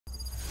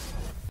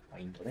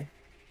インドね。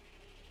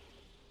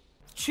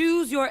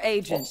Choose your あ、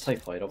 agent. サイ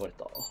ファー選ばれ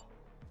た。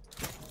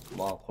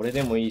まあ、これ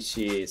でもいい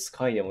し、ス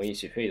カイでもいい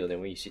し、フェイドで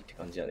もいいしって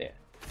感じだね。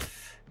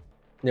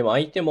でも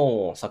相手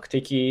も索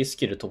敵ス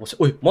キル飛ばし、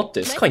おい、待っ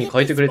て、スカイに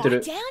変えてくれて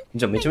る。じ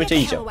ゃあめちゃめちゃ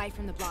いいじゃん。完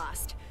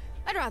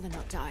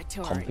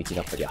璧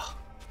だこりゃ。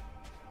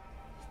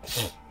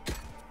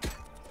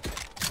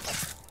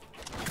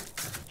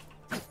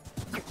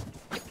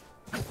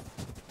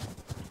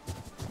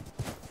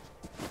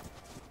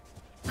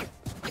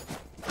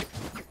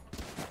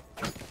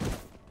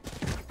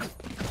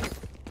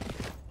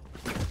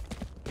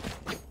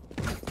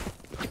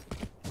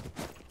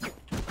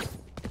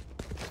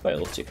スカイは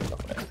どっち行くんだ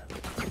これ。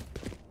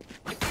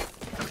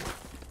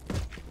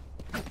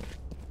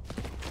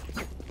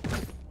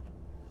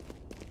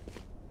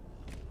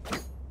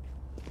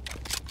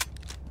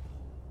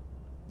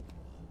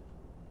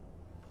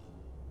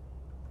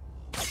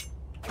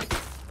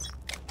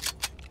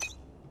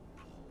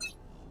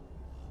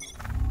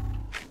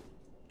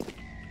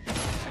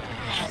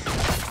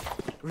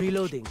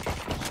Reloading.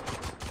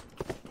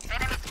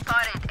 Enemy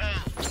spotted A.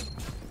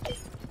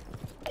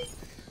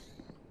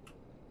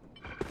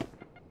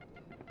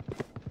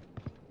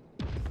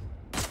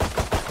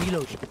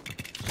 Reloading.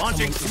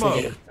 Launching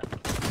smoke.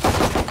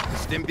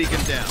 Stim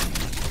beacon down.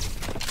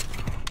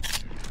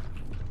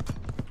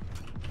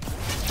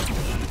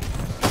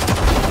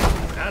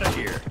 Out of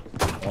here.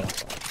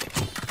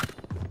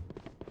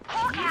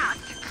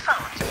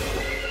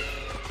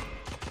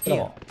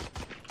 Here.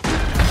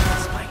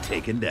 Spike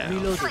taken down.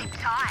 Reloading.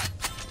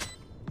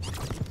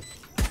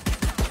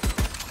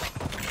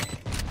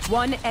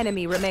 One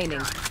enemy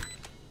remaining.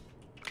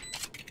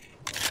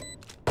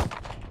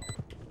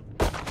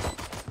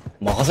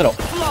 任せろ。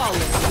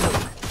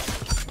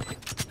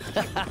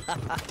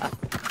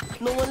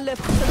 No one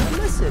left to send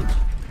a message.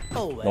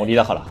 Oh ノ well. リ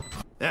だから。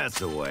 That's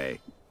the way.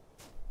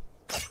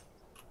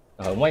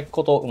 だからうまい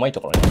こと、うまい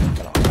ところに行っ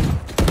たな。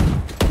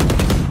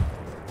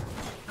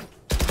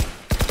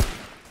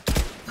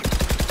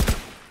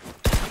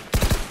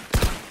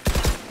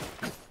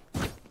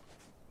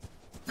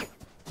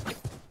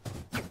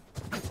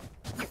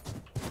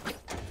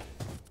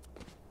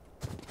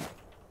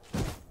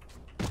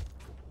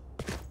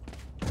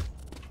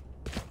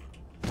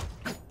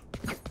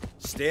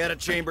Stay out of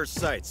chamber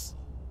sights.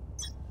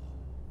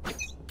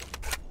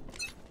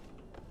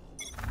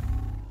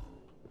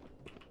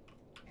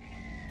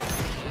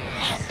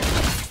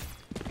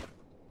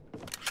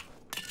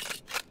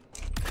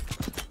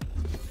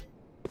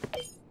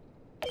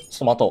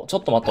 ちょっと待とう。ちょ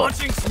っと待とう。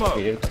 Launching smoke.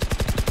 入れるか。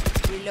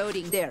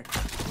 Reloading there.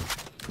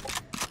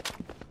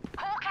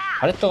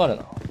 パレットがある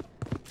な。あ、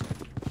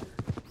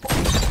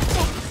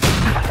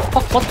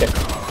待って。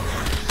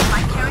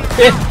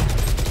え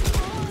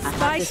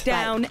Spike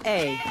down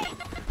A.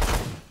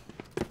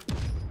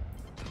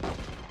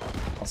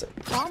 まずい。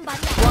 One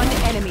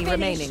enemy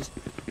remaining.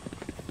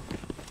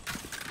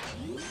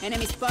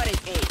 Enemy spotted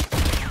A.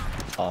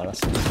 あ、ラ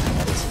スト。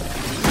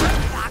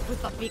 Back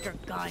with a bigger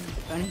gun.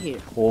 Gun here.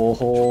 お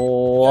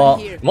ほ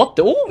ー。待っ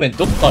て、オーメン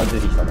どっから出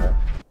てきたの？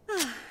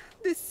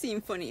 The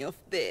symphony of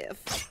death.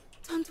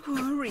 Don't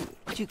worry,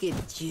 you get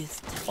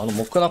just. あの、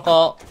木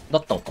中だ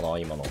ったのかな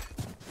今の。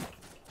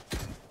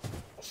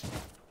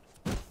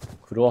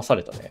狂わさ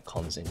れたね、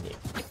完全に。Gun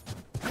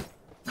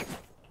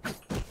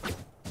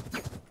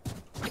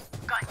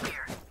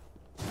here.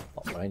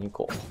 あ、もらいに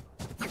行こう。 Gun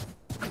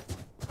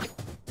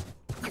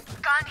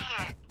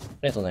here. あ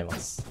りがとうございま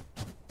す。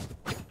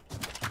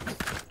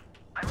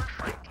 I will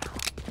find you.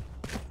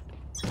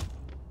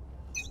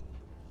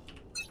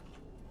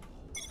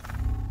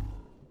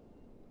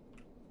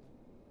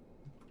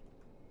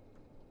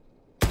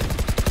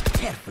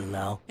 Careful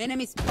now.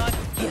 Enemy spotted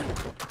here.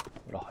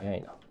 ほら、早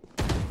いな。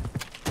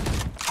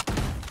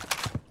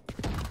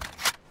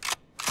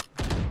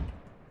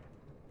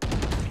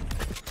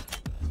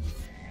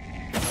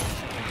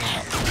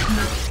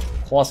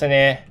壊せ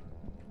ねえ。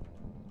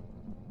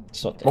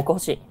ちょっと待って。僕欲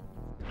しい。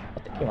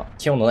待って、今、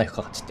気温のナイフ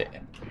かかっちゃっ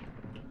て。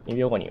2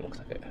秒後に僕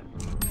だけ。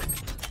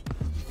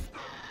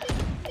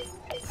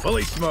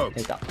 Fully smoked.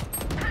 出た。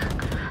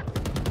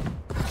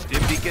 Stim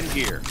beacon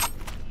here.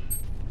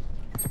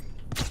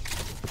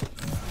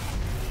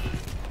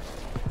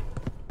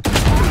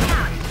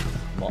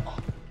 まあ。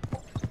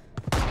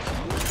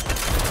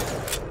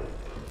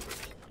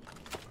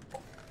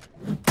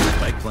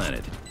Spike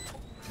planted.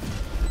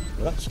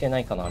 裏来てな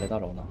いかなあれだ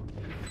ろうな。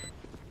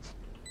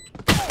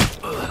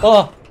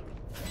ああ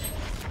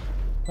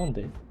なん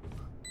で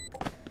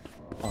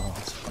ああ、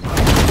そっか。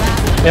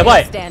やば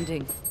い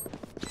Standing.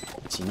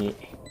 1、2。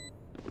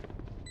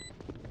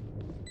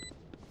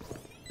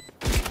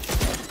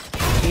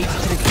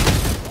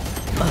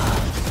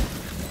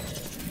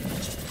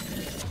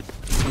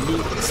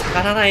下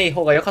がらない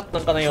方が良かった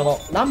のかなよの。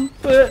ラン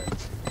プ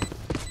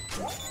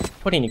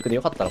取りに行くで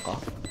良かったのか。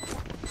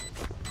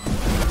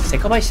セ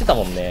カバイしてた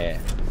もんね。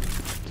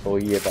そ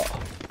ういえば。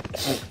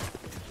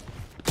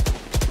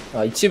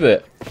あ、一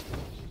部。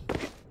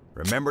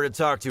 Remember to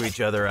talk to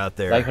each other out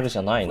there. ライフルじ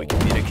ゃないの We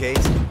communicate,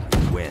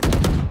 win.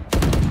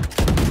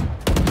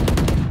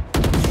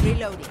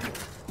 Reloading.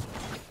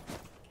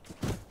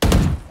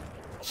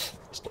 ち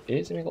ょっと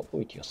A 攻めが多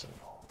い気がするな。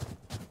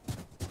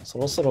そ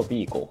ろそろ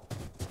B 行こう。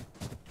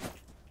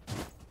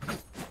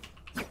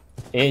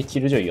A キ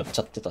ルジョイ寄っち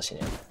ゃってたし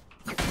ね。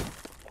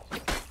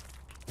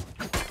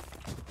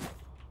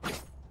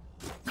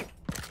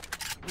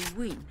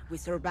We win, we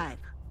survive.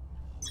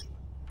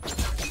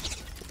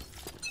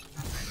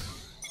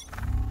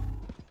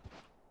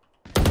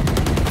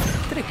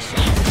 Trick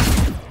shot.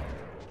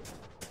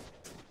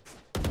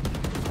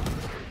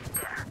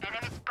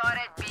 Enemy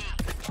spotted B.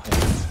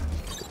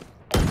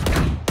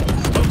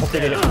 持って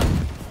入れる。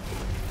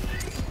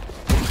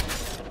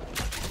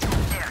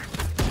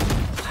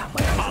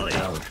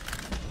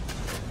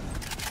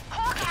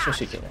調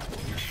子いいけどね。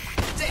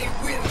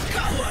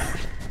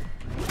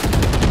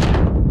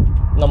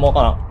なんもわ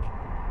からん。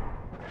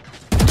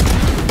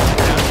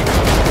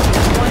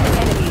One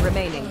enemy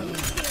remaining.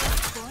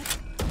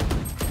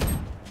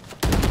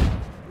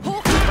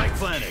 Spike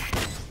planted.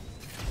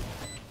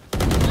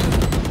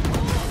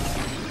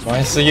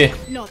 前すぎ。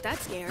 Not that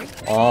scary.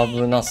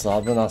 危なす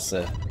危な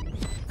す。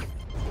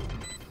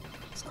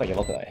スカイや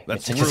ばくない？めっ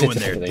Let's ちゃ削 ruin って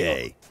たけ their ど今。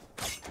 day.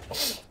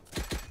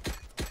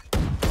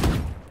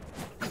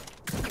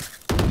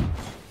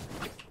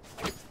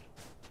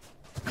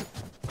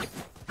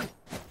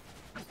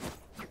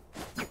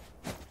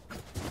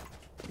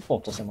 一本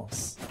落とせま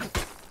す。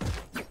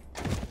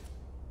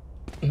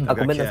あ、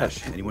ごめんなさい。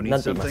 Anyone need な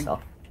んて言いまし something?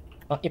 た？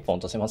あ、一本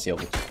落とせますよ。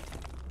武器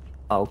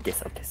あ、オッケーで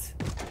す、オッケーです。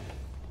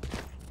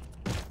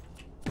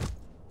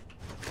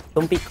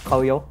ドンピック買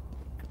うよ。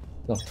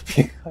なんと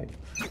ピック入る。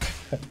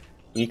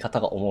言い方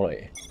がおもろい。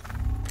う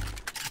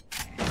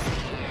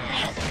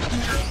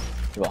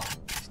わ、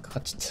引っかか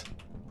っちゃった。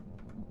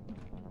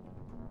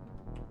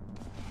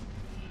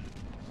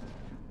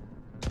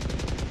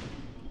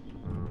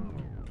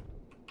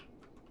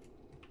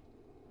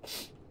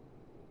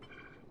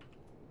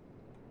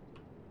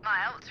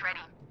My ult's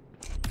ready.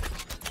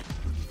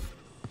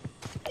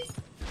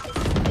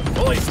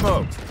 Fully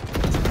smoked.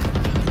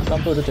 ラ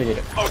ンプウルト入れ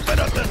る。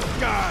 Open up the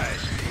skies.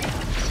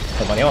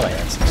 これ間に合わないや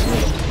つ。 Deep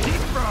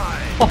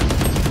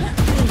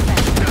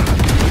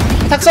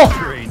fried. たくそ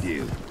Trained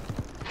you.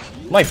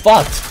 My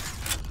butt!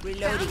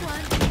 Reloading.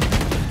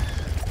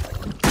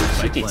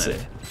 Spike Shit, planted.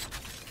 it's-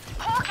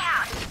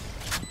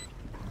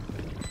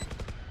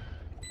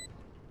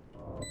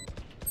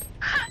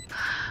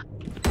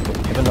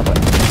 ヘブンだこれ。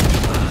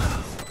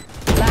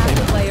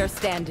 Last player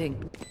standing.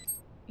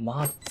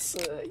 まず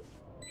い。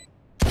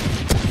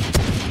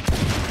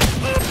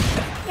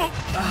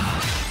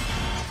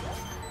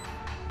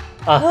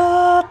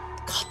あー、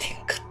勝てん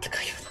かったか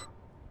よな。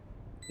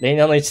レイ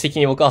ナの位置的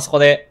に僕はあそこ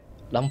で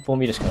ランプを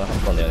見るしかなかっ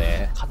たんだよ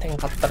ね。勝てん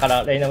かったか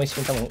らレイナも一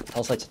瞬多分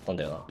倒されちゃったん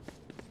だよな。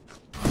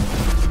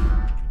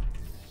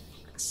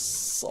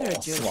そうっ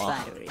They're す just わ。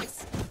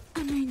 batteries.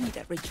 And I need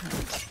a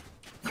recharge.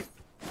 負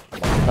け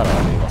たら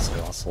今そ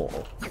れはそう。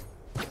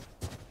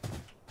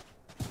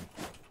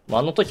ま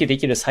あ、あの時で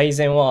きる最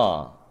善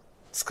は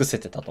尽くせ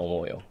てたと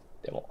思うよ。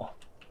でも。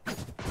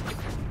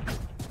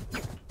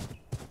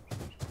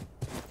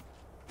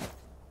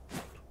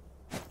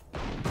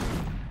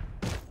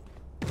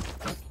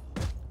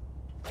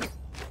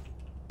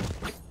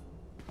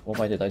モ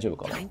バイルで大丈夫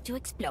かな？ Time to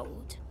explode.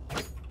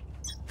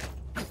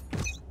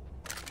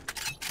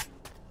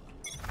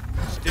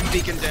 Stim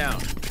beacon down.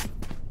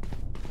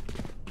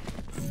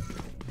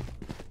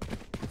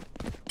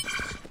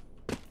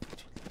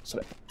 そ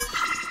れ。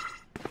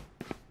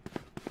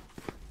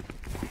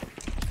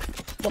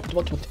待って待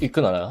って待って、行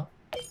くなら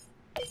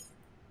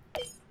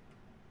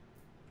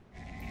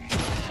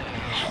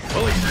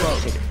Fully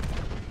smoked.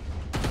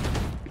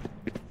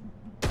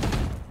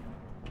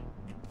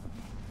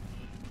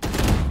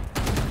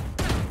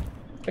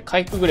 か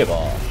いくぐれば、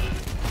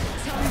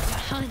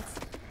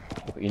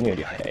僕犬よ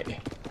り早い。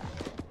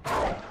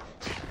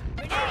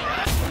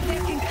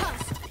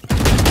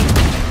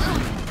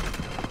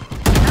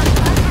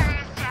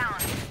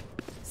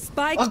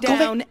Spike あ、ごめ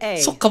down ん。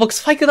 A. そっか、僕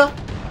スパイクだ。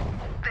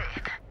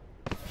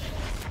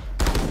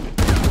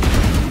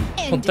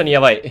本当に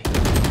やばい。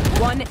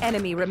 One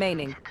enemy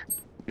remaining.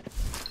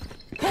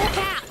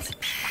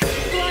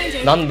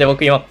 なんで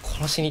僕今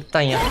殺しに行った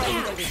んや。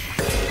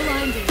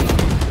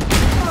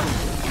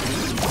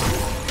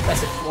ナイ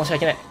ス、申し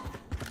訳ない。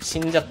死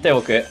んじゃったよ、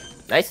僕。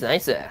ナイスナ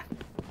イス。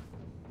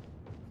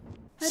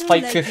スパ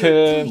イク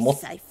も、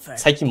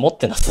最近持っ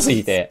てなさす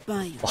ぎて、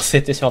忘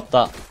れてしまっ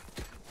た。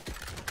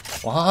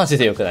マジ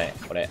で良くない、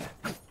これ。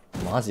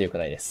マジで良く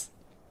ないです。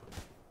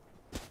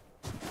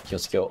気を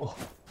つけよ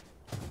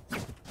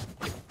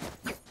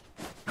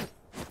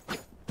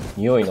う。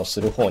匂いの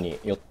する方に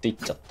寄っていっ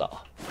ちゃった。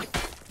ま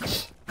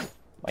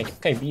あ、一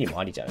回 B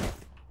もありじゃない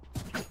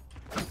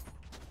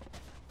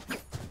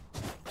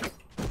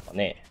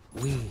ねえ。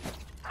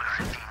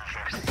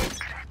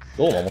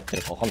どう守って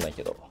るかわかんない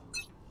けど。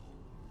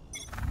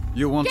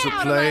You want to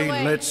play?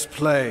 Let's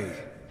play.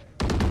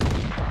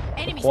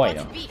 怖い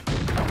な。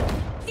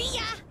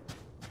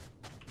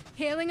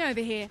 Healing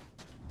over here.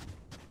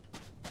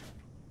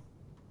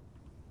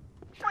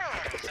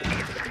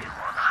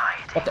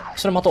 待って、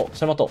それ待とう、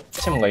それ待とう。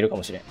シェモンがいるか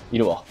もしれん。い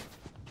るわ。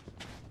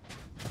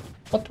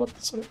待って待っ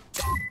て、それ。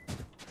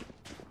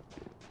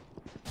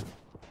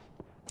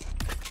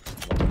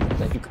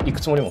行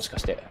くつもりもしか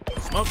して。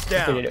 Smoke's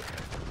入 down. れる。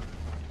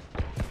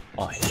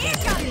あ、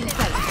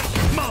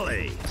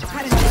Molly.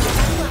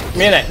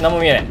 見えない、何も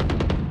見えない。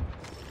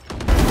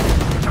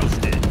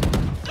Toasted.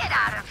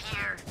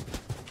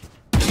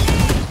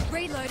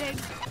 Reloading.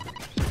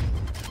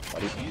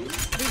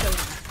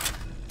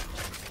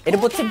 エル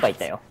ボチンパい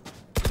たよ。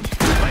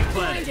 Spike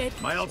planted.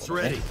 My ult's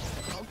ready.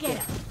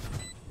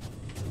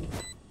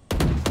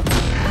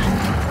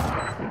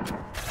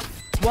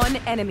 One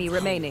enemy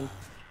remaining.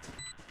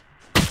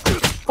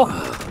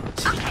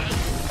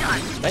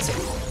 ナイス。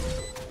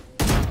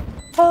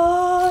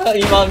あー、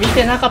今見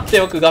てなかった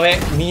よ、僕画面。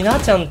みな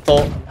ちゃん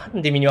と、な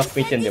んでミニマップ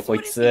見てんだよ、こ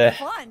いつ。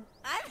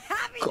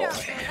ごめん。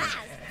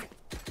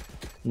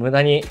無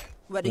駄に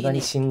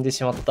死んで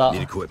しまった。あ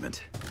Need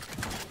equipment.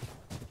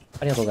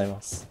 りがとうござい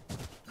ます。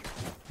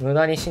無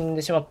駄に死ん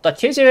でしまった。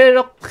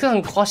96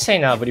段壊したい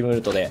な、ブリムル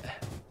ートで。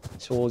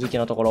正直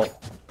なところ。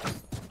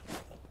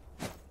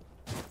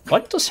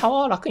割とシャ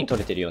ワー楽に取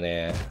れてるよ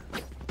ね。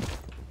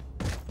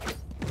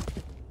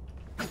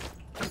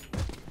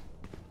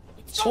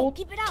ショ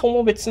ット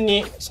も別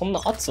にそんな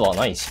圧は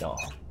ないしな。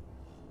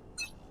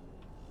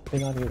ペ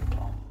ナル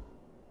か。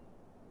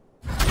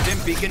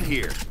Stim beacon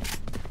here.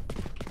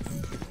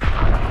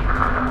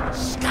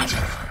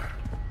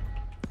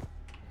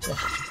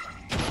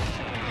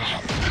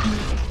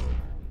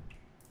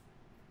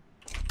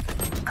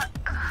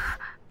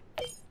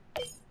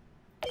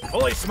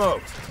 Fully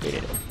smoked. 入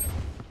れる。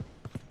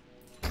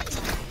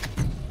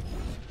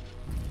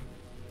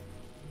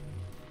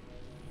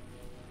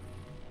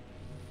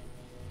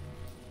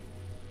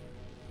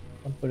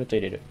サンプルと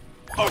入れる。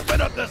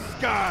Open up the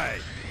sky.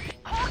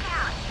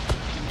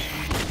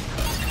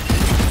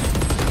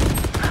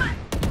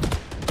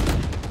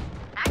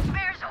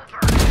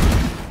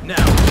 Now.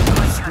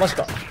 マジ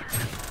か。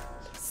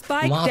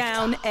 Spike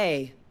down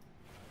A. い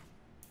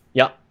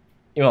や、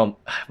今、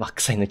バッ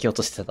クサイン抜き落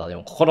としてた。で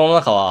も心の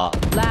中は、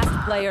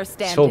 Last player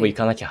勝負 standing. 行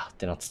かなきゃっ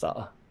てなって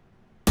た。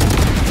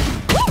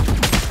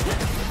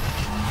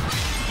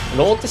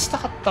ローテした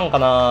かったんか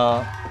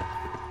な。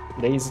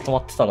レイズ止ま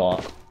ってたのは。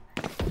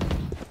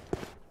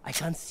 I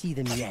can't see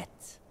them yet.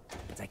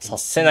 さ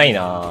せない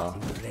な。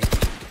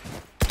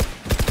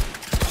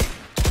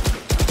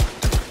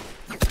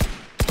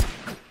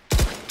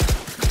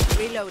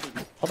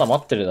ただ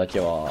待ってるだけ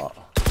は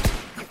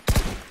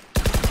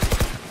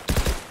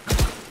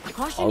ア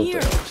ウトだろうし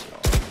な。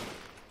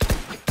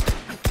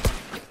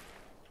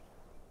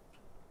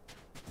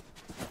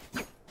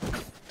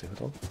どういうこ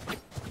と？こ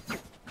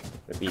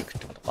れ B 行くっ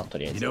てことか、と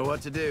りあえ You ず。 know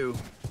what to do.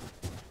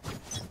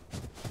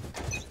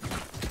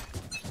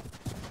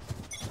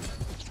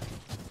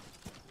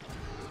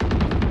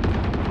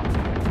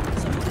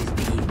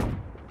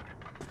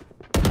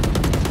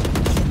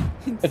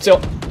 強っ。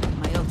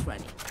 My ult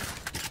ready.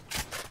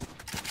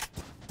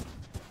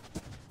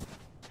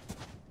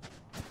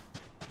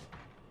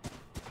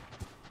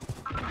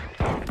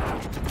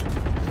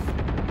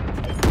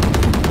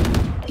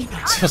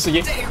 強すぎ。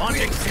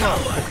 Launching smoke.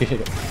 入れ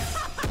る。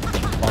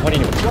あまり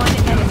にも。 One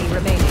enemy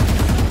remaining.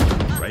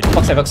 バ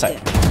ックサイバックサイ。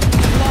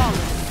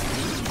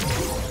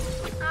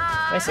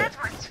ナイス。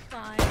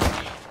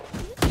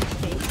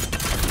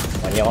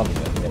間に合わんねん。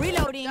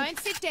 Reloading. Don't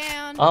sit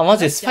down. あ、マ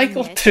ジでスパイク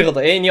持ってるこ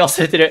と永遠に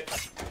忘れてる。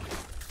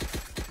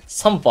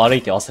3歩歩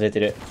いて忘れて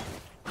る。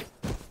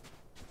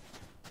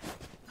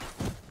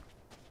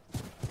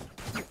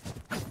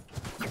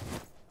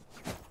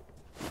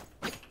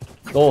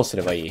どうす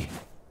ればいい？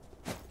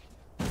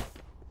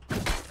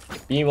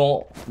 B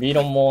ロ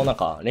ンもなん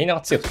か、レイナ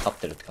が強く勝っ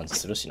てるって感じ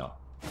するしな。なん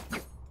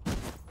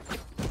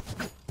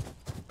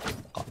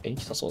か、来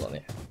たそうだ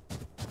ね。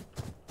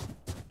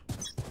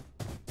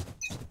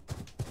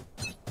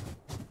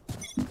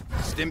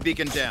Stim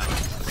beacon down.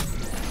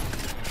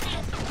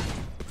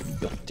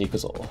 寄っていく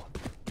ぞ。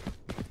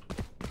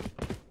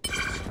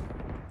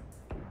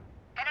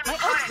 My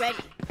ult's ready.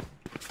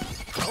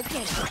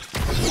 Okay.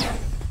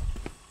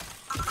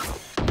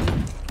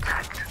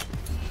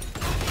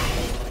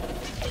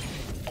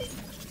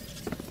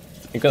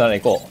 行くなら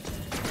行こ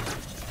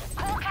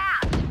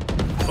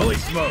Fully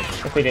smoked.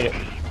 う。ここ入れる。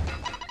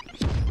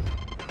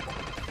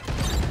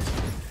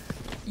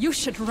 You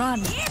should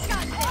run.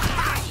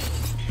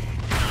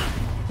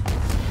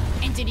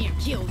 Engineer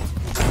killed.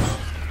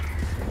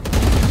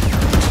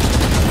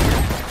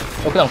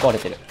 6段壊れ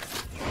てる。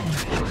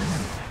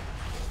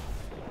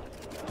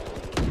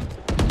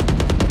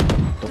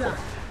どこ？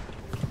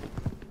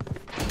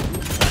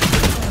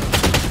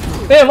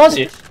マ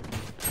ジ？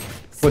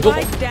これどこ？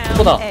 Spike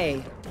どこ down だ？ A.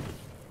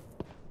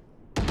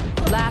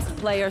 Last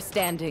player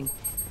standing.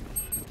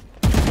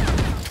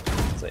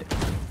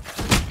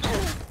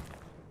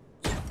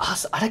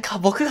 あれか、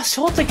僕がシ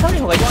ョート行かない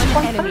方が一番行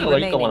かない方が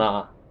いいかも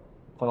な。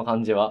この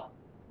感じは。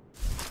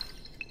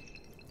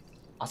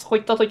あそこ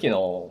行った時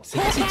の設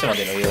置位置ま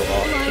での移動が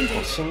結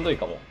構しんどい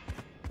かも。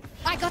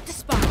I got the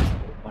spot.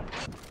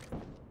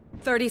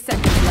 30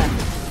 seconds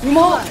left. う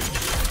まっ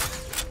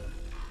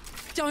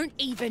Don't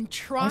even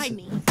try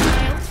me.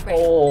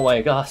 オーマ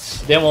イガッ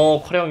シュ。で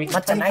も、これを味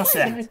方にナイス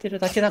助けられてる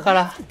だけだか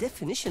ら。 The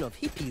definition of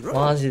hippie rock.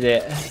 マジ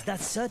で。 That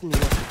certainly was.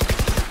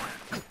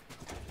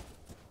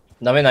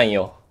 ダメなん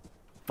よ。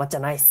抹茶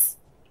ナイス。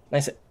ナ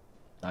イス。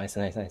ナイス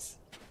ナイスナイス。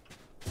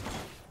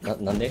な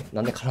んで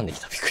絡んでき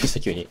た？びっくりした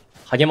急に。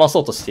励ま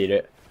そうとしてい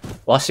る。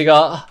わし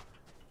が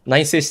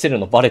内省してる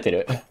のバレて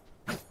る。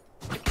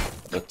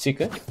どっち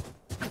行く？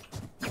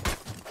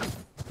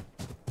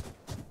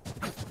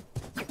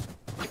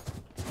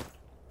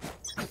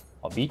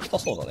あ、B 来た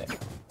そうだね。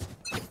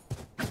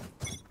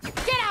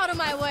Get out of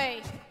my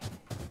way.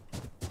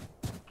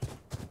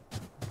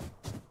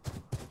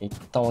 一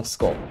旦落ち着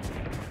こ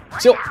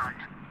う。強っ！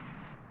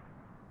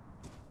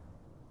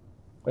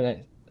これ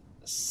ね、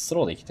ス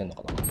ローで生きてんの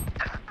かな？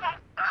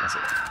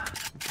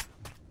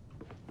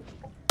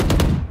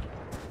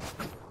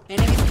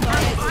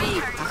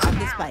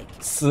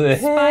すえ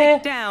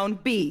Spike down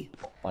B.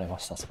 バレま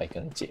した、スパイク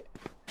の位置。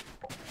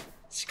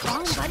し Come か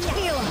on, し、 buddy.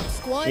 Heal up,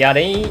 squad. や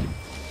れん。難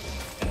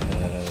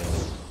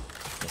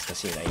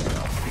しいな、いいな。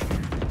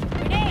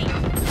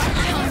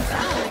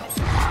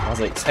ま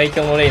ずい、最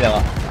強のレイナ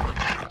が。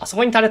あそ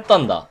こにタレットあ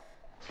んだ。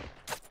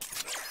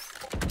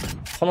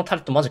このタ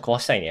レットマジ壊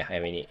したいね、早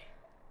めに。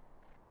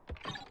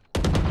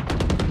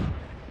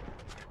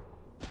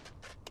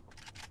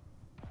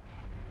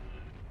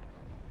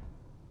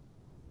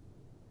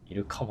い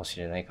るかもし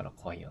れないから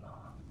怖いよな。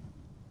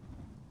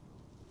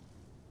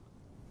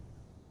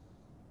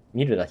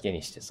見るだけ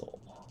にしてそう。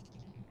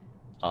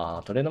あ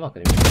ー、トレードマーク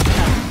で見る。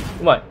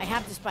うまい。 I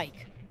have the spike.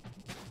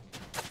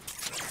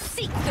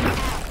 Seek them out.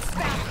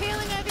 Stop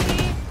healing over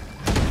here.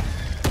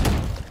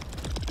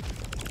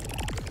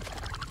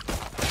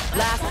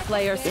 Last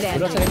player え、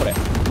裏 standing. じゃねこれ。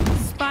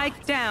 Spike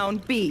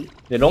down B.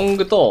 で、ロン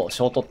グと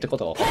ショートってこ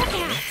とが分かったんだ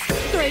よね。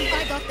 Three.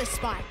 I got the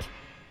spike.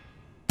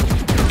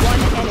 One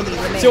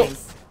enemy Chill. remaining.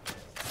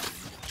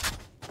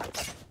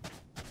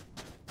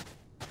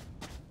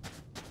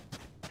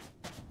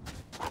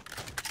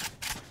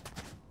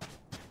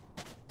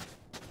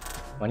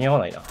 間に合わ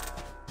ないな。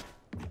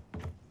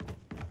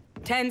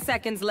 10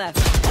 seconds left.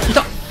 い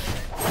た！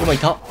今い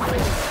た！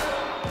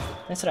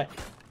ナイスライ。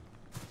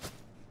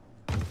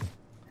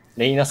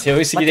レイナ背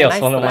負いすぎだよ、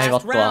その前バ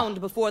ッ Last トは。 round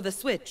before the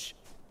switch.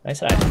 ナイ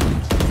スライ。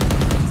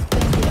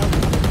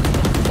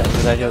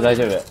大丈夫、大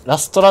丈夫。ラ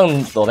ストラウ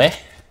ンドね。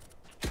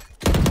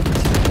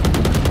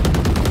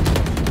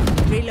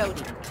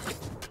Reloading.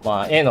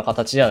 まあ、A の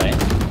形じゃない？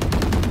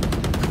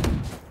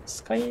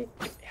スカイ、いや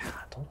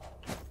ー、どう？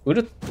ウ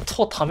ルッ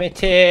と貯め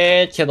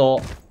てーけど、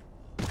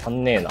足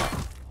んねえな。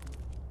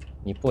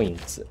2ポイン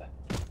ト。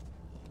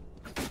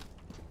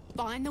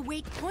Find the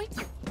weak point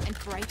and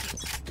break it.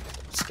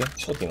 つけ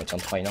ショーティングちゃん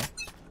と買いな。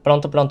プラ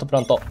ント、プラント、プラ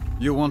ント。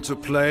 You want to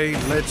play?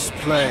 Let's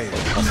play.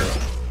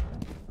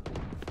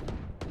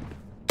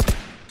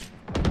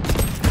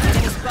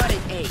 Enemy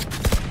spotted A.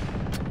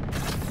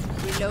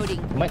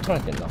 Reloading. お前取ら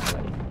れてんな、か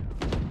なり。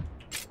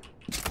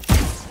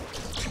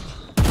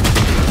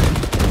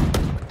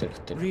食ってる、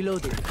食ってる。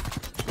 Reloading.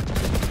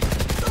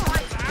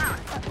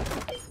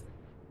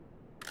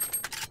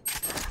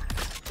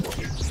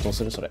 どう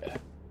するそれ。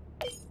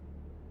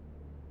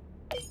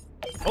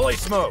 Fully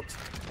smoked.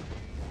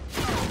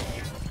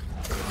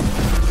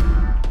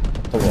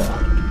 飛ぶわ。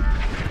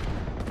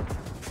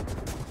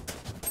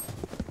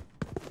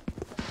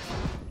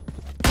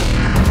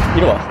い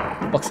るわ、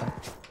バクさん。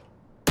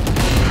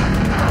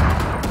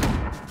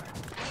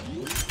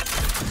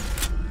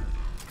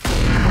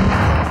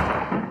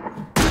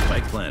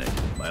Spike planted.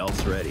 My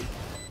ult's ready.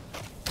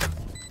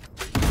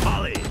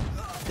 Ollie.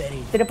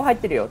 テレポ入っ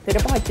てるよ。テレ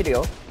ポ入ってる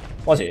よ。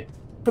マジ？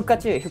復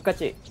活注意、復活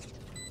注意。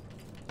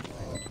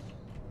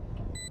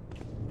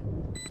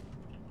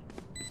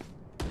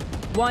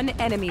One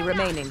enemy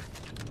remaining.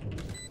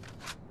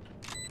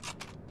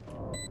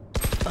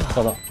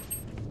 ただ。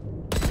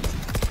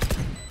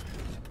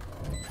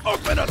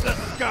 Open up the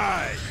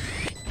sky.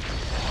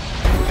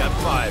 We got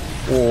 5.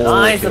 お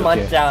ーナイス、まオッ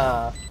ケーオッケーっち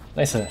ゃん。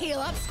ナイス。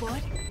 Heal up,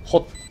 squad. ほ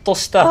っと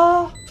し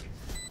た。あ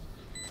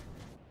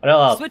れ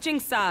は、 Switching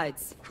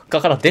sides. フッ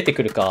カから出て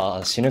くるか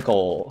死ぬか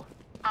を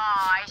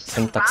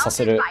選択さ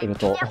せるウル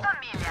ト。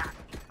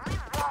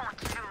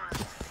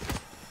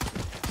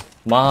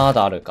ま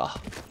だあるか。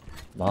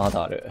ま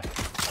だある。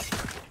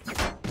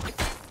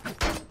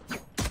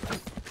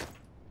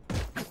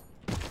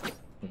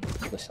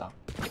どうした？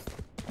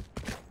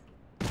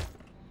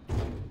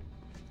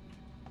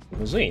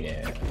むずい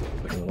ね。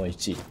ブリムの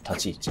立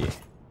ち位置。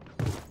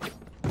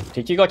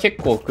敵が結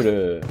構来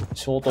る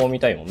消灯み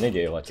たいもんね、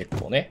リュウは結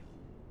構ね。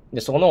で、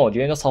そこのリ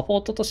ュウのサポ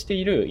ートとして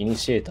いるイニ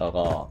シエーター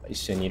が一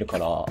緒にいるか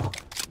ら、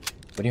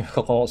ブリム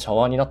がこのシャ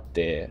ワーになっ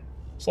て、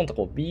その他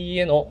こう B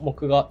への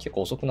目が結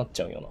構遅くなっ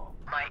ちゃうよな。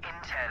My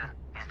intel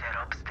is their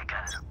obstacle.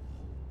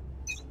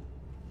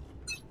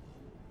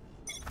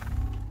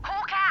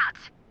 Hawk out!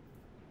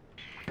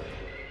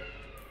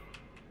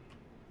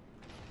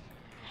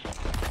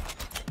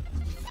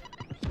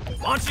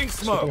 Launching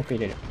そこ smoke. 目入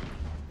れる。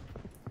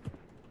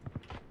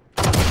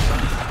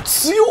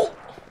強っ。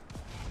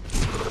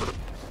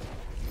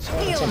シャ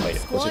ワーチェンバーい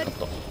る。50カッ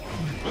ト。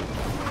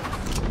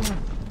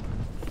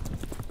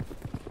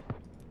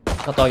味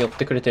方は寄っ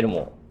てくれてるも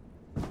ん。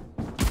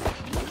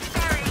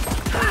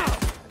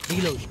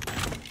Reloading.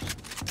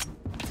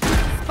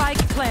 Spike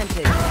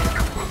planted.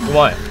 う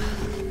まい。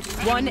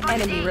 One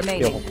enemy で、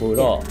 remaining. ここ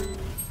裏。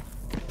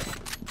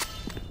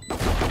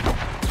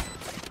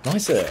ナイ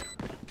ス。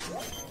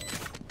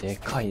で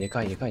かいで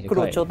かいでかいでかい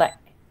黒ちょう。だい。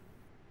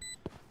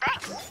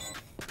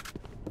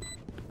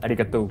あり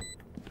がとう。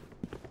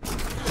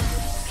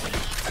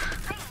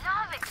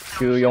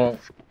 94。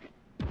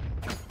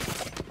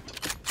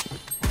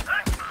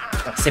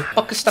切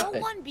迫した。 No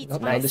one beats な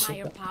my んで死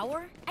んだ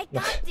firepower. I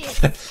got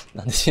this.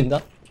 なんで死ん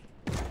だ。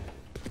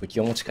武器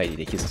を持ち帰り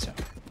できずじゃん。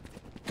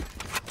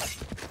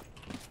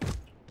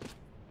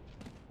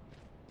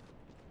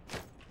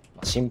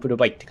シンプル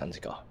バイって感じ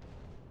か。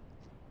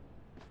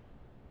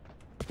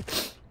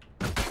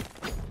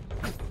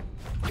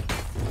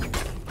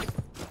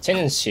チ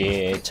ェンシ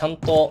ーちゃん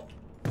と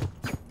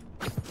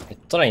ヘッ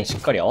ドラインしっ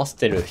かり合わせ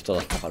てる人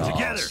だったか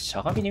らし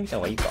ゃがみで見た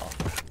方がいいか。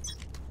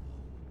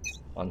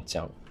ワンチ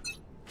ャン。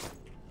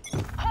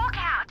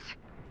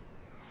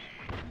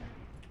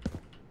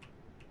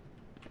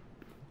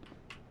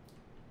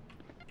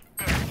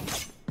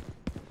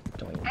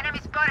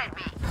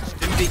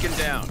Stim beacon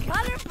down.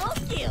 Colorful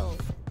kills.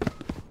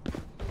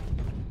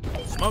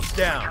 Smoke's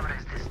down.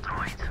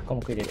 項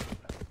目入れる。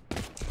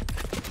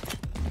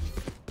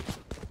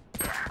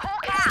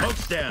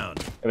 Smoke's down.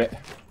 やべ。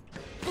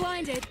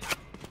 Blinded.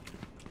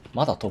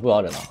 まだ飛ぶ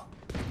あるな。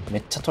め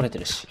っちゃ取れて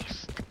るし。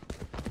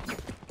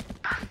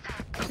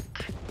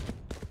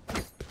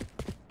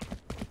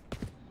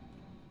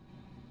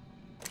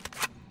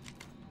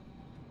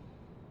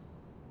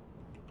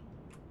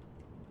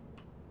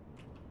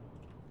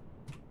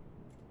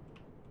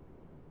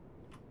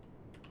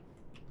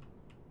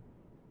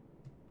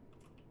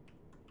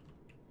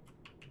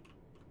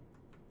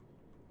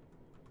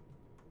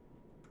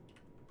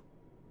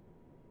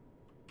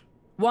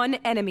One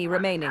enemy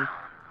remaining.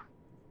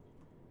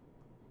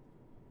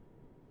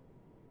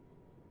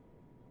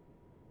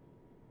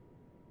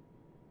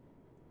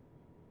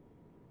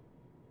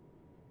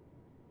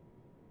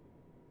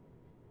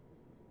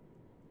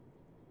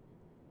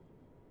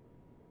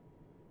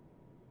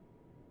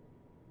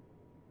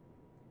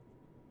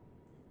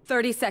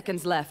 Thirty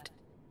seconds left.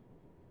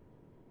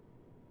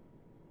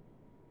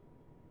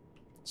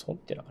 そうっ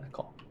てのはあれ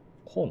か。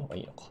こうのが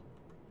いいのか。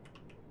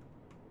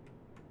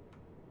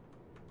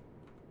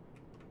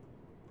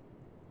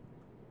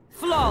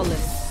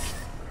Flawless.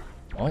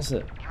 ナイ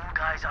ス。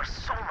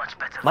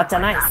抹茶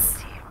ナイ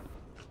ス。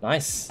ナ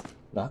イス。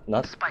ど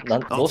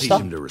うした？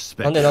な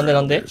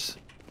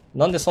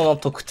んでそんな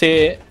特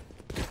定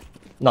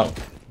ど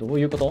う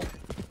いうこと？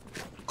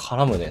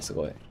絡むね、す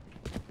ごい。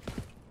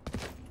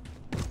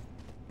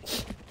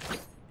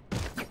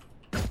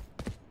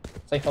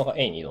サイファーが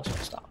A に移動しま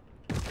した。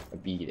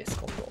B です、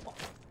今度。こ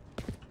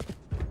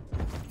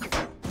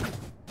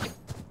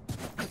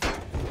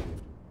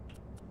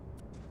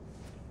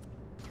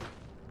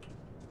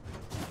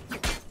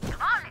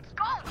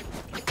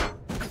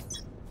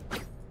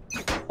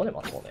こで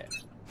待とうね。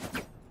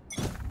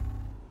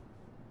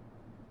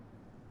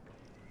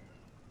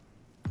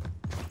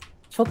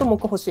ショートモ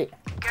ック欲しい。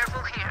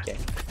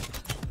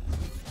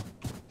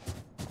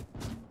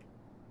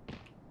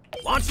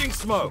Launching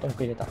ショ smoke. ートモッ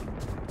ク入れた。ちょっ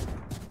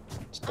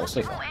と遅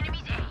いか。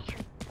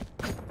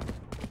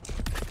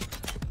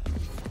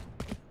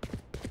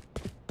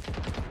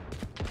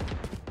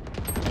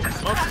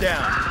Smoke's down.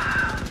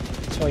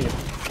 ちょいる。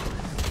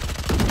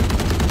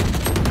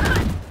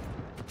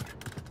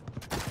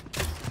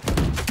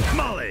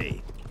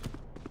Molly.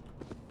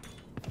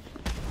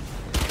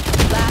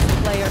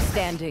 Last player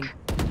standing.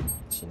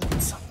 ちな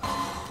みさん。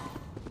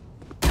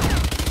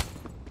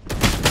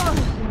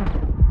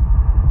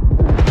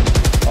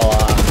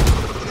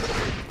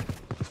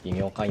微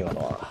妙か今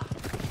のは。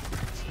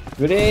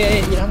グ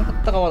レーいらなか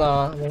ったかも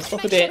な。もうオ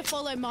フで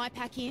Follow my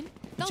pack in.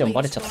 一応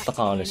バレちゃった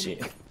感あるし。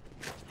か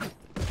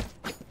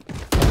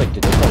といって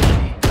どこに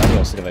何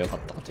をすればよかっ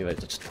たかと言われ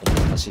るとちょっと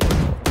難しいけど。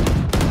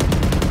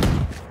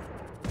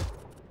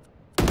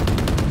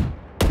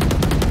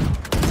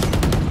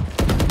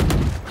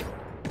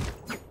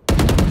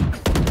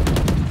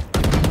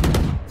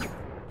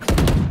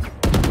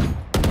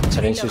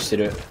練習して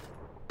る。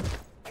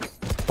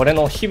これ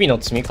の日々の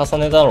積み重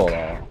ねだろう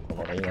な。こ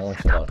のレイナの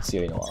人が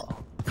強いのは。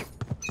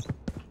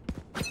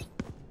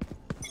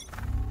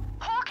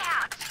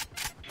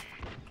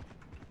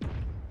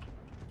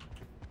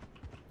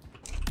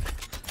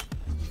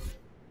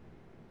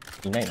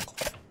いないのかこ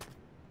れ。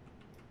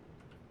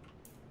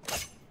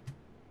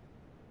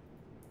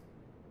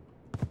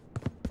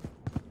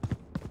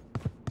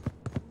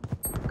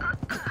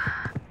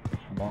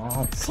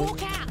まずい。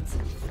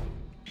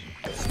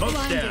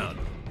Smoke's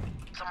down.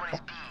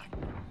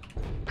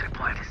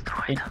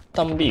 一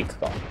旦 B 行く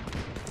か。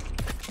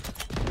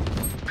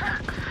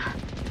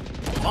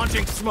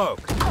Launching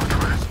smoke.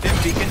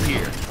 Stim beacon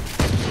here.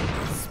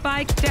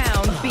 Spike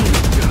down B.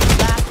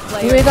 Last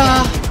player 上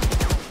だ。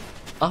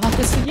慌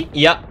てすぎ？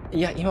いや、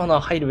今の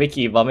は入るべ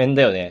き場面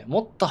だよね。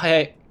もっと早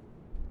い。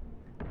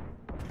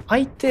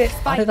相手、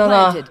あれ Spike だ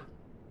な。 planted.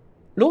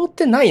 ロー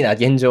テないな、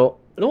現状。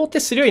ローテ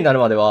するようになる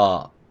まで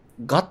は、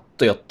ガッ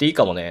と寄っていい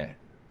かもね。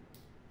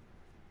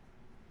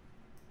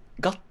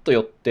ガッと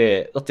寄っ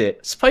て、だって、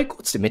スパイク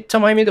落ちてめっちゃ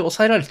前目で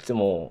抑えられてて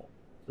も、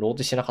ロー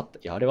テしなかった。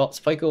いや、あれは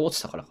スパイクが落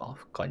ちたからか、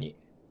フッカーに。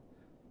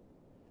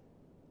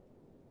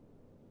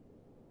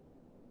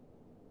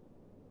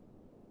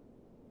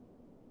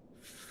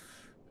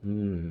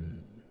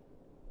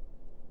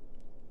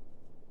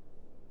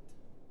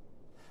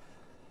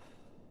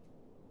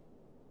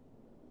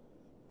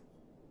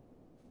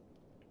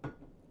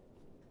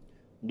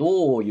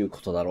どういう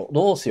ことだろう。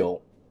どうし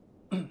よ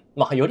う。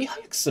まあ、より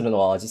早くするの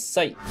は実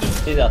際、いい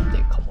手であって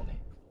かもね。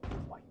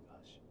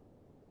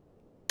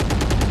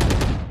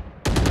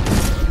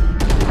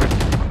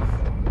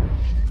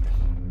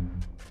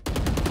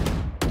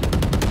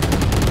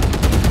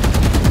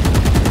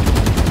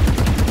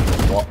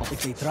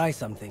If they try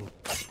something,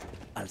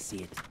 I'll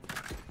see it.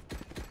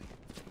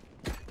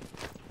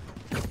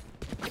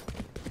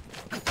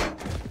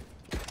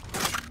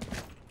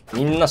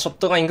 みんなショッ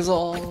トガン行く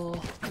ぞ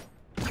ー。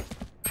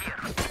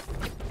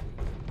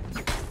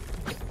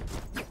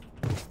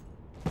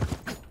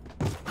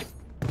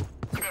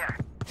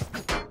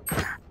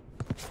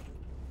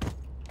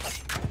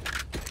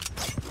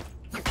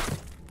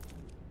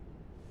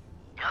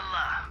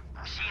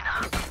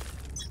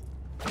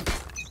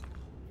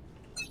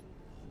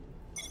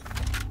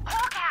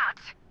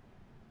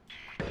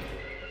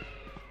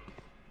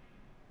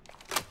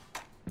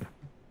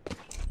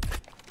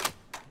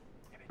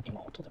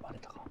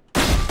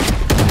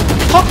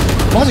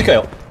マジか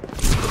よ。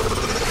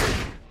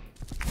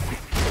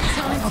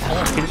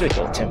キルジョイ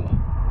とチェンバー。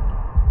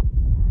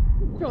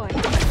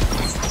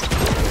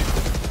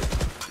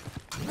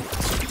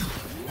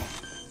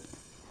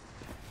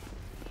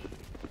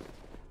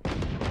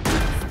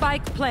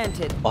Spike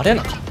planted. バレ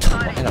なかった。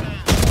バレなかっ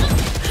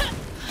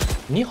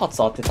た。2発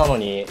当てたの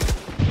に。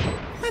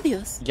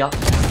Adios. いや、僕、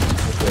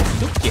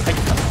ドッキー入っ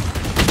てたな。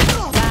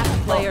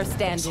Last player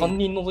 3 standing.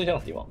 人覗いてな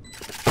かった、今。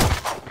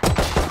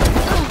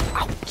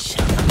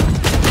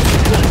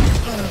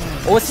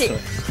惜しい。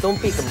ドン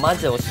ピークマ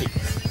ジで惜しい。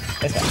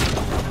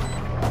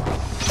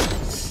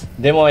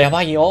でもや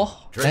ばいよ。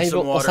だいぶ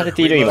押され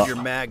ている今。まあで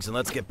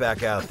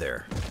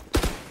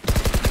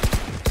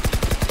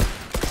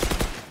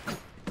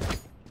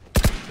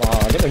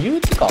も言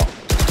うてか。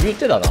言う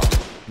てだな。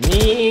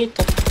2取っ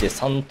て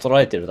3取ら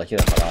れてるだけ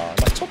だから、ま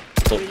あ、ちょっ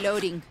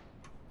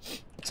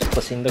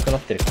としんどくな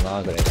ってるか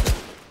なぐらいだね。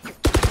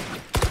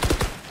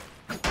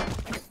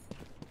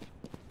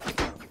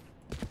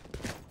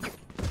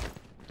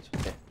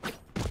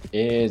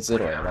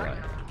A0 はやばない。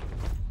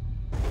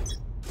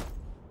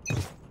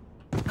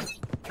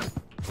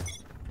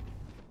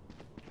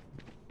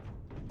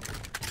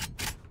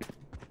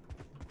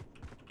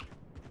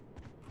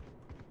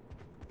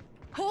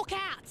Hawk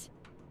out.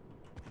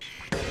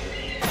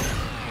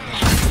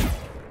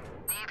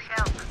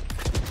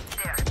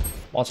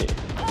 マジ？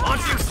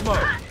 Launching smoke.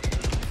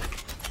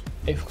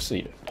 複数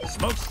いる。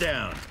 Smoke's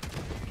down.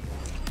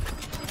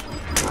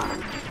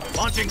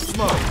 Launching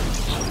smoke.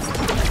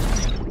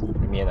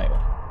 見えない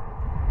わ。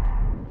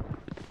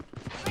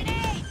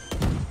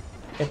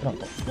プラン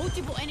ト。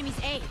 Multiple enemies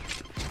A.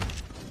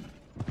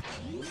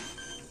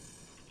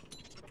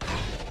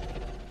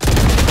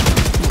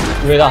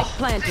 上だ。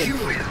 Planted.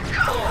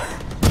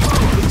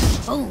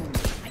 Boom.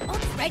 My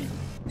ult's ready.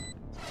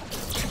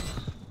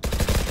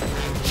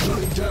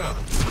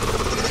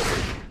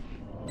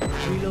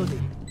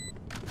 Reloading.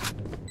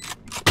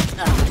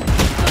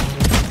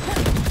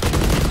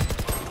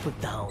 Put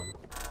down.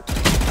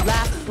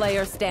 Last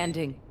player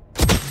standing.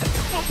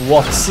 う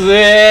わ、強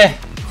え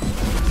ー。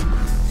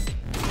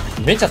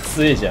めちゃ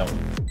強えじゃん。Give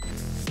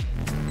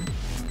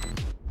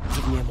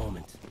me a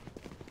moment.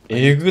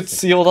 えぐ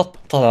強だっ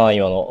たな、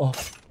今の。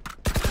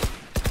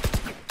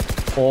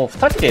こう、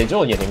2人で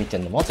上下で見て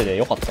んのマジで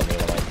良かったね、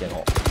今の相手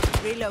の。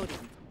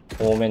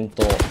方面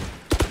と、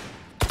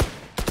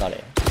誰？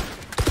ジ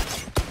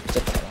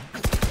ェットかな？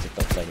ジェッ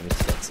トの2人で見て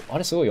たやつ。あ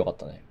れすごい良かっ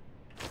たね。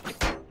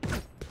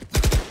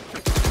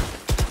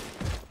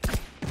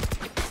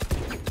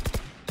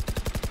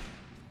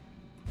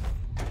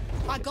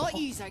I got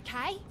yous,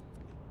 okay?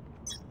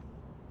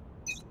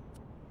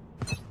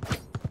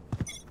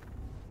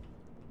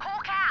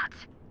 Hawk out!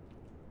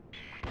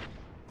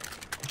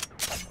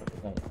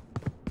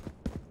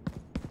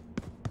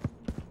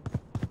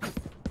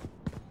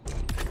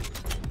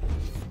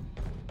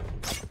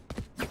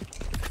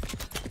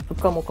 フ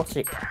ッカーもおかし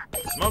い。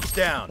 Smoke's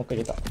down. もう一回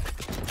入れた。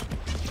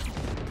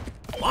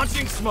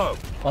 Launching smoke.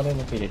 あれ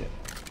もう一回入れる。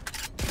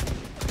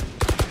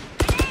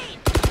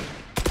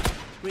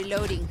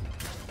 Reloading.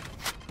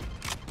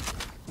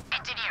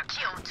 Engineer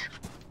killed.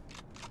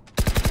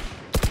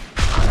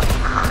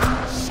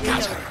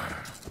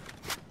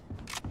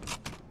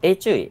 A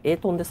注意。A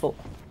飛んでそう。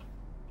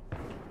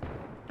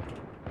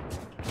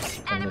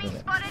Enemy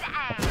spotted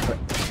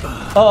A.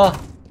 ああ、フ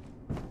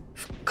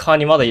ッカー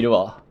にまだいる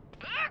わ。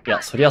い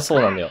や、そりゃそ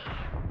うなんだよ。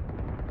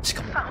し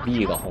かも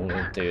B が本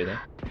運というね。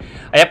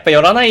あ、やっぱ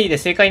寄らないで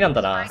正解なん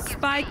だな。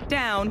Spike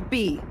down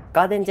B.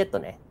 ガーデンジェット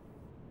ね。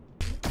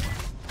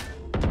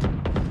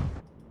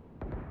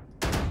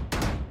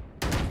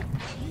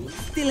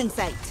Still in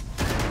sight.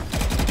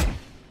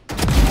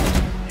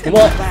 う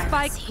まっ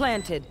Spike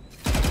planted.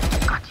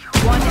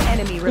 One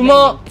enemy う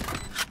まっ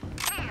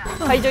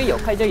remaining. 会場いいよ、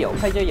会場いいよ、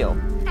会場いいよ。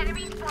なんだ、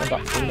み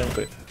んなに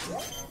来る。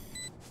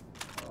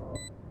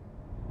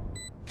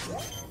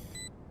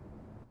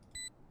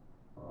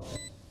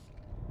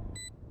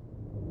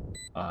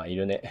ああ、い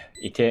るね。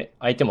いて、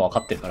相手も分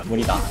かってるから無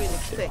理だ。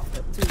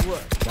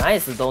ナ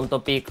イス、ドント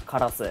ピークカ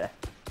ラス。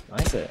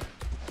ナイス。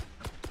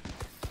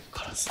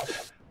カラス。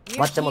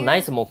まっちゃんもナ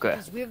イスモーク。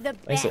 We're the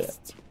ナイス。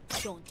 best.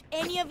 Don't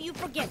any of you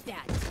forget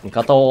that. 味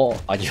方を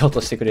上げよう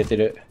としてくれて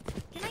る。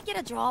 Can I get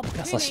a drop?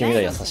 優しみ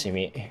だ、優し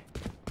み。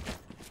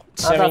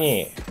ちなみ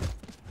に、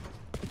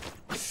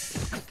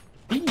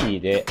B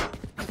で、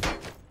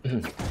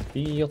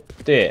B 寄っ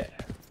て、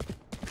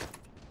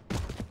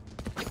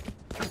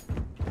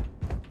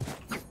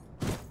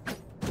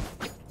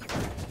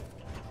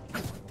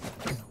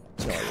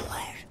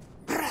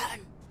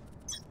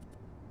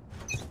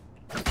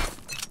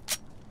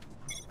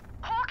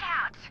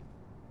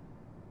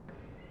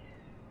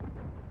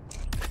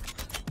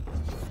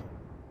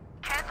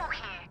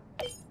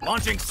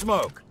Launching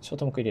smoke. ショー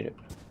トモーク入れる。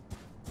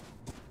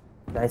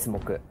ナイスモ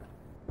ーク。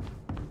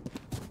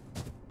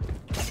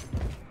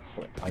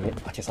これ、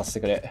開けさせて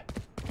くれ。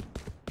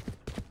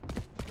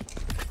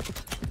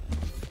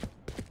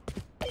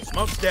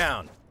 Smoke's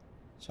down.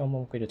 ショート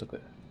モーク入れと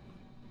く。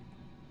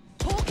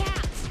 Hawk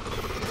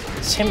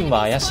out. シェン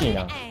は怪しい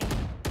な。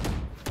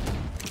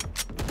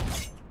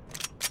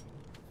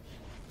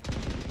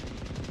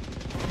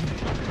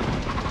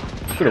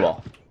 来るわ。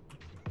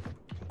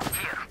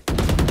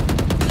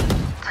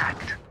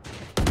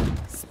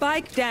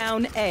 Spike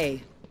down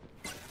A.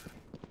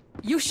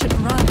 You should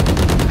run.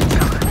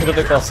 入れ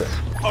てください。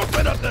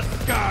 Open up the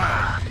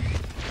sky.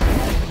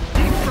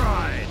 Deep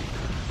fried.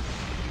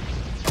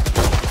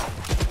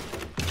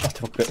 あ、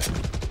手僕。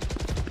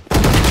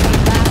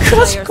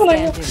 Last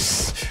player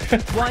standing.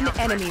 One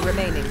enemy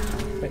remaining.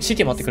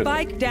 CT 回ってくる。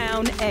 Spike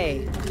down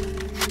A.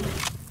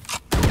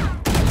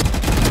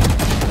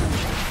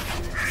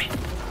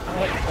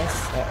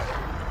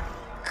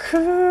 く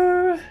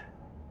ー。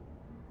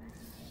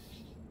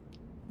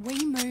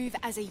 We move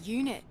as a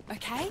unit,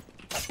 okay?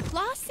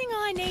 Last thing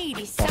I need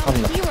is some わか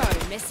んない hero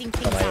messing だ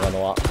things な、今 up.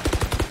 のは。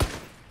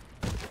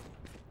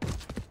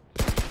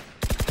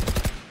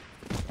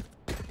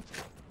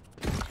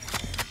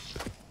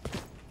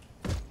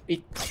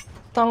一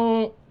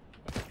旦、い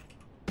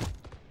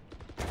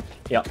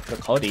や、これ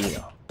買うでいい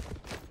な。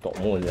と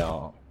思うじゃ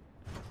ん。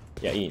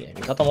いや、いいね。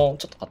味方も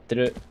ちょっと買って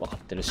る、分かっ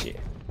てるし。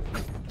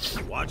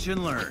 Watch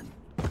and learn.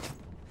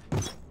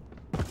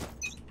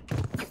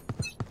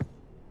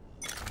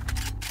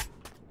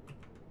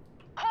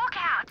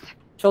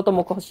 ショート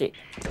モーク欲しい。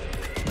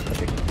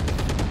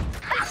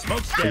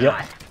 Smoke's いや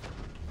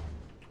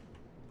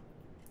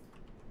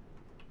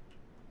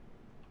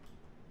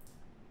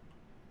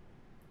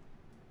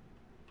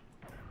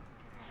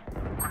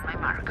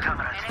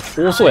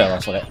down. 多そうや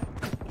な、それ。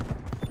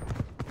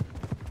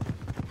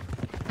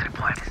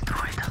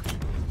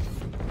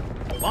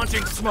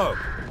 Launching smoke.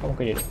 この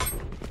子入れる。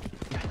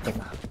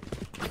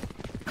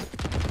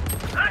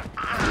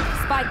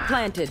 Spike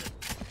planted.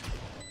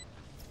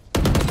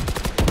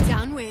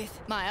 Done with.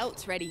 My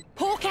ult's ready.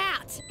 Hawk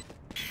out.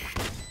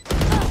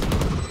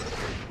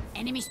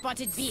 Enemy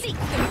spotted B. Seek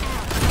them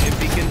out.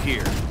 If he can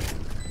hear.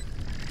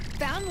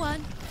 Found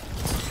one.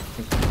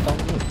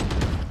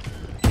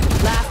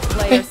 Last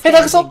player 下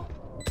手くそ standing.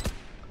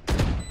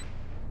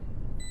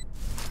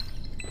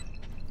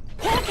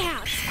 Hawk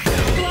out.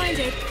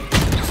 Blinded.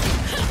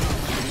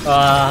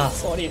 あー、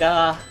ソリ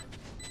だー。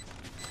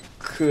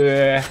く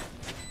ー。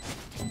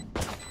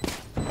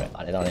これ、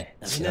あれだね。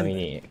ちなみ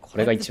に、こ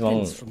れが一番い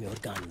い From your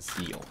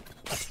guns. よ。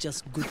 It's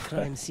just good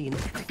crime scene.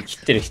 切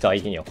ってる人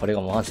相手にはこれが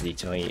マジで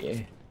一番い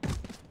い。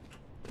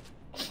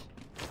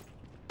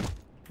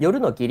夜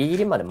のギリギ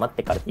リまで待っ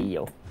てからでいい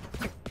よ。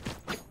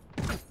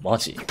マ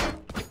ジ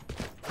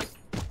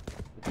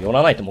寄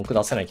らないと目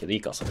出せないけどい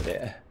いか、それ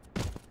で。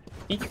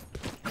一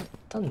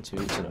旦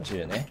11の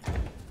10ね。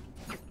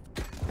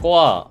ここ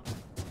は、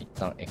一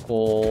旦エ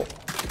コ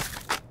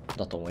ー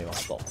だと思いま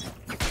すと。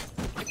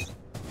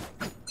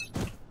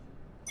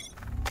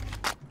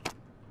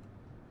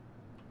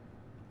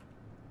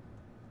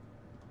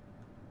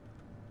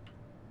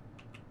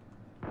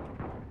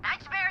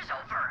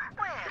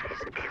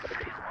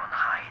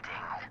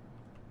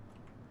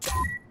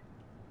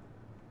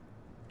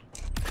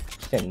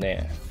来てん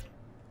ね。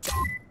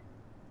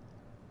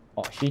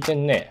あ、引いて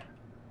んね。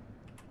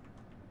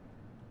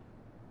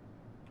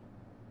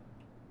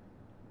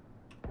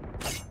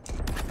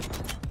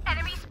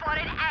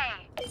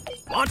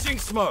Launching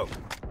smoke.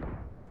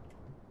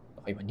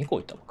 あ、今2個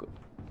いった僕。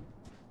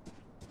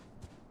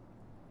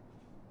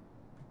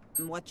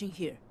 I'm watching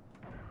here.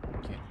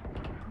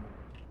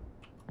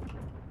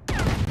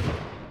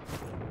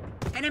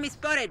 Enemy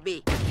spotted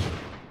B. No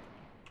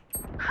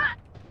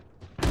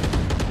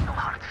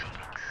hard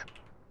feelings.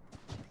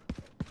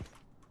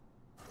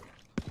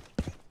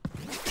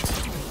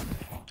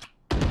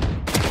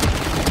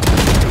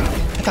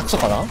 下手くそ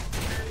かな。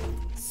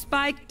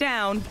 Spike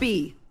down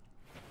B.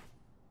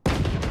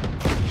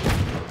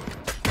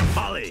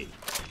 Molly.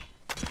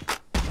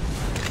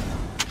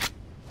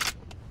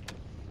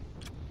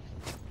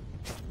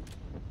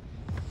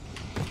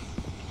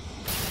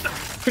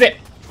 くれ。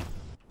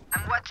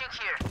 I'm watching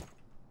here.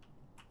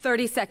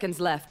 30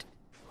 seconds left.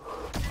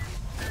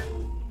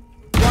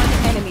 One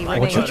enemy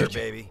Like remaining. butter,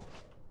 baby.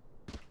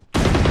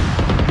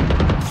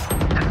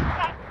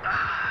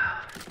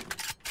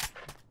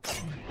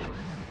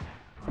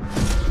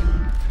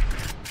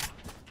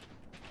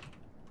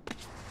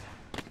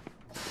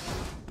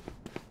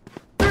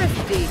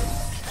 Thrifty.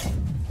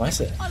 ナイ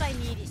ス。 All I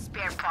need is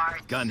spare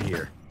parts. Gun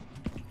here.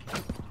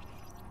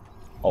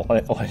 あ、お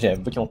金じゃない、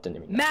武器持ってんね、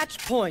みんな。 Match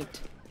point.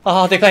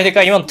 あー、でかいで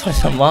かい。今のトリ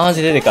さん、マ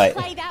ジででかい。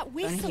 Play that Gun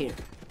whistle. here.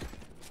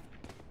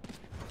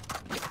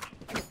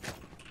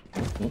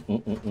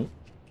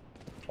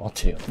 合っ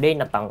てるよ。レイ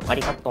ナタン、あ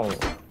りがとう。I need this.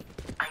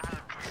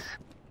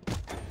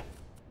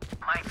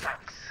 My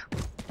thanks.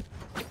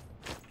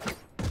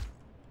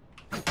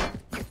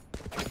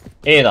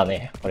 A だ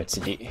ね、これ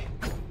次。Let's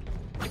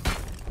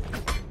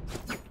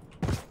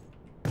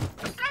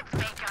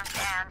make them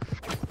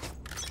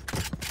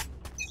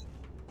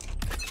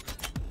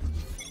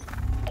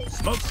dance.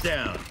 Smoke's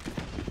down.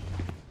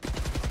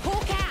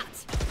 Hawk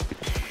out.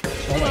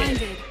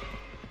 Blinded.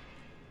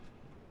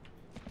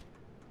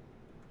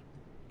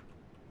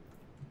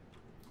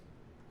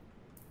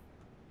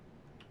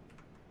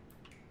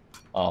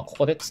 あー、こ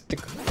こで釣って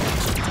くる。 You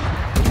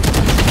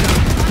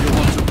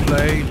want to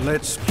play?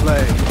 Let's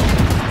play.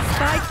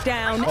 Spike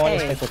down あー、下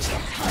A. に落ちた。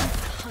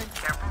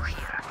 Careful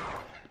here.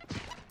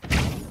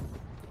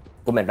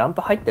 ごめん、ラン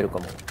プ入ってるか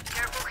も。 Careful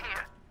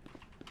here.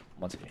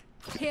 マジで。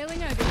 Healing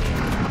over here.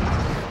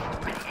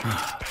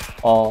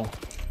 あー、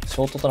シ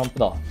ョートトランプ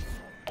だ。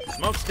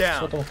 Smoke's シ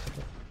ョー down. トも。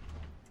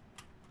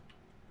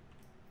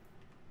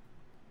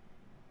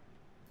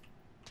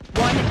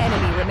One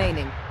enemy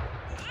remaining.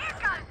 Here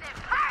comes the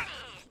party.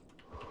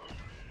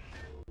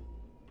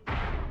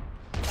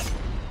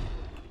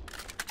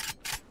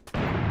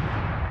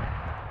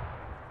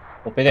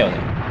 オペだよね。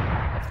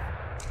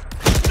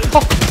あ、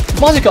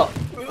マジか。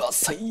うわ、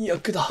最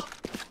悪だ。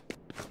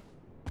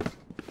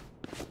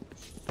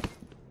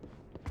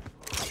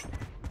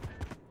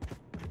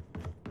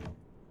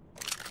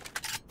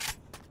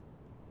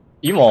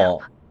今、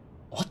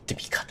待って、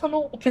味方の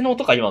オペの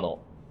音か、今の。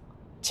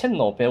チェン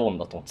のオペ音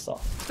だと思ってた。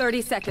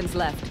 30 seconds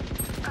left.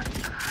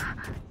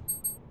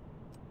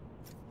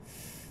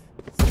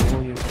 そ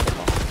ういうことか。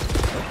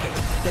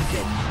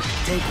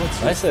 Take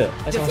what's ナイス、あり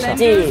がとうございまし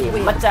チ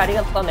ー、抹茶あり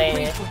がとう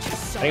ね。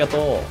た。ありが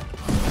と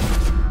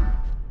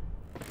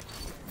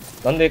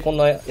う。なんでこん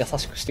な優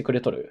しくしてく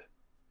れとる？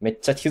めっ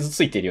ちゃ傷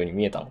ついてるように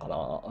見えたんか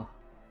な。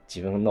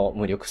自分の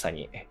無力さ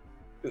に。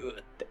う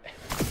ーって。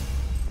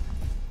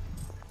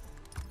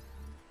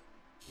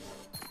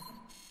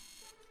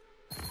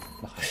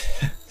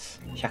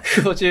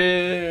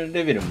150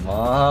レベル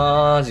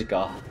マジ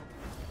か。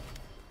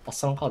パッ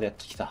サンカードやっ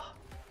てきた。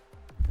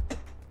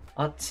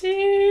あっち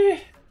ー。